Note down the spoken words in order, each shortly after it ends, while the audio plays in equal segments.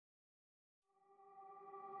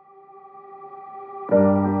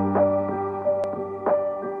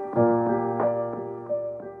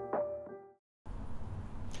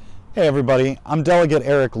Hey everybody, I'm Delegate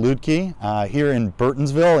Eric Luedtke here in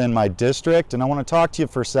Burtonsville in my district, and I want to talk to you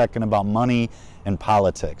for a second about money and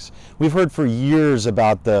politics. We've heard for years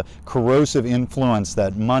about the corrosive influence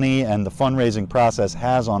that money and the fundraising process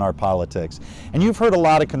has on our politics. And you've heard a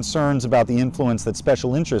lot of concerns about the influence that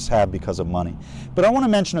special interests have because of money. But I want to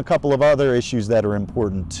mention a couple of other issues that are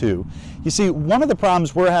important too. You see, one of the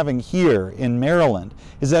problems we're having here in Maryland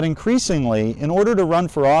is that increasingly, in order to run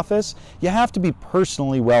for office, you have to be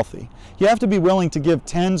personally wealthy. You have to be willing to give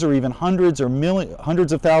tens or even hundreds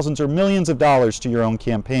of thousands or millions of dollars to your own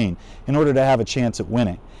campaign in order to have a chance at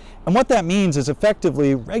winning. And what that means is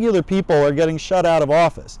effectively regular people are getting shut out of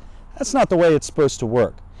office. That's not the way it's supposed to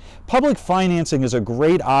work. Public financing is a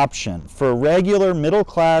great option for regular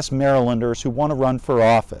middle-class Marylanders who want to run for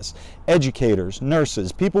office. Educators,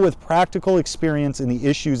 nurses, people with practical experience in the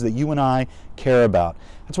issues that you and I care about.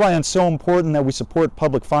 That's why it's so important that we support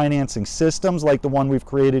public financing systems like the one we've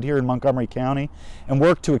created here in Montgomery County and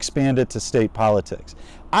work to expand it to state politics.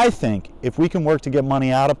 I think if we can work to get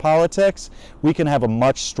money out of politics, we can have a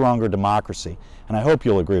much stronger democracy, and I hope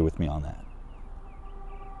you'll agree with me on that.